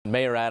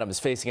Mayor Adams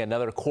facing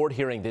another court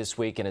hearing this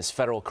week in his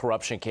federal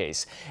corruption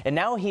case. And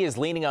now he is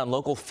leaning on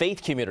local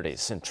faith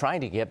communities and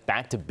trying to get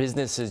back to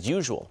business as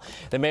usual.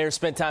 The mayor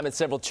spent time at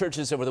several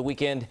churches over the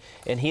weekend,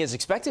 and he is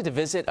expected to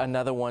visit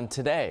another one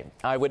today.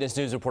 Eyewitness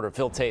News reporter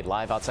Phil Taitt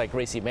live outside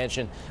Gracie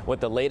Mansion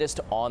with the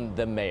latest on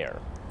the mayor.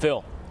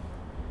 Phil.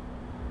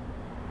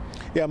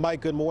 Yeah,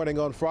 Mike, good morning.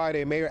 On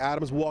Friday, Mayor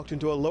Adams walked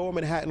into a Lower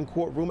Manhattan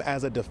courtroom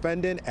as a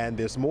defendant, and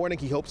this morning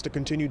he hopes to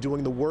continue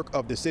doing the work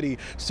of the city,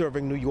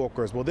 serving New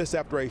Yorkers. Well, this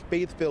after a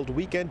faith-filled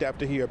weekend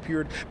after he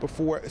appeared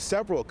before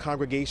several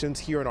congregations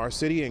here in our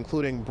city,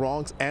 including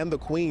Bronx and the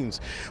Queens.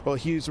 Well,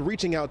 he's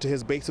reaching out to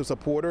his base of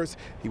supporters.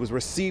 He was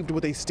received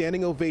with a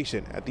standing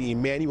ovation at the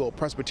Emmanuel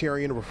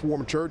Presbyterian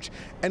Reformed Church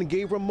and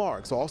gave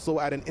remarks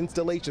also at an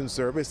installation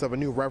service of a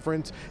new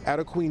reverend at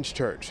a Queens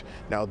church.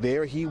 Now,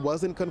 there he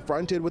wasn't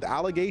confronted with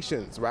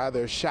allegations,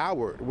 rather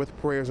showered with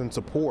prayers and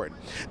support.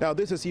 Now,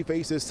 this as he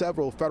faces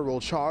several federal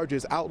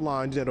charges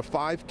outlined in a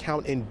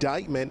 5-count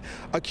indictment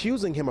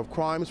accusing him of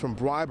crimes from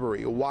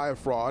bribery, wire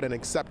fraud, and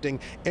accepting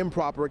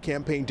improper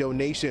campaign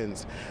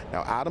donations.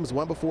 Now, Adams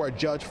went before a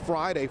judge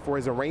Friday for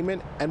his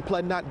arraignment and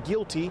pled not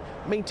guilty,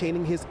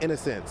 maintaining his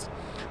innocence.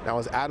 Now,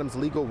 as Adams'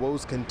 legal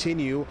woes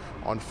continue,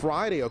 on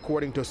Friday,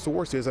 according to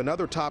sources,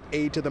 another top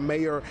aide to the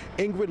mayor,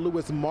 Ingrid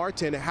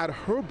Lewis-Martin, had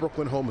her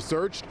Brooklyn home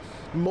searched.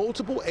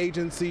 Multiple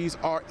agencies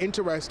are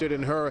interested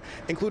in her,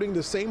 including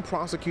the same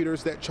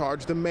prosecutors that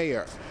charged the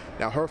mayor.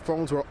 Now, her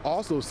phones were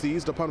also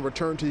seized upon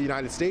return to the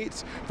United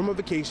States from a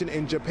vacation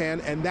in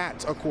Japan, and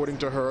that's according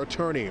to her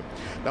attorney.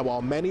 Now,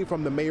 while many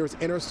from the mayor's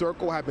inner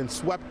circle have been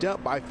swept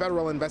up by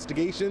federal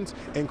investigations,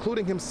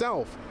 including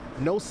himself,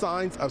 no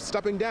signs of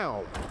stepping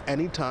down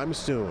anytime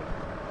soon.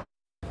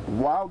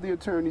 While the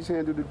attorneys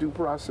handle the due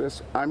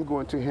process, I'm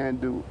going to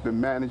handle the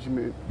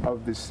management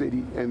of the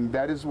city, and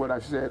that is what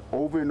I've said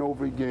over and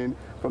over again.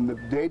 From the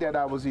day that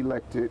I was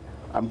elected,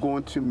 I'm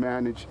going to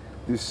manage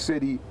this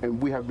city,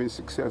 and we have been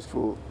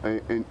successful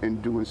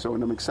in doing so,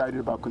 and I'm excited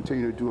about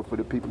continuing to do it for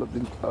the people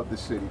of the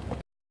city.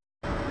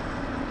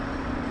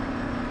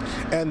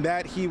 And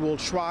that he will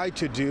try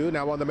to do.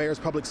 Now, on the mayor's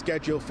public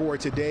schedule for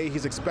today,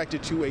 he's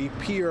expected to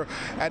appear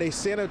at a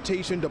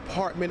sanitation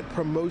department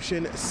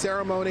promotion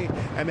ceremony.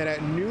 And then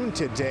at noon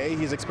today,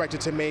 he's expected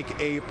to make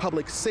a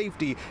public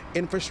safety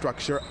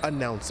infrastructure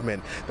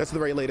announcement. That's the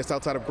very latest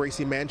outside of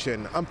Gracie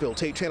Mansion. I'm Phil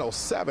Taitt, Channel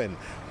 7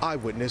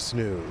 Eyewitness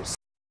News.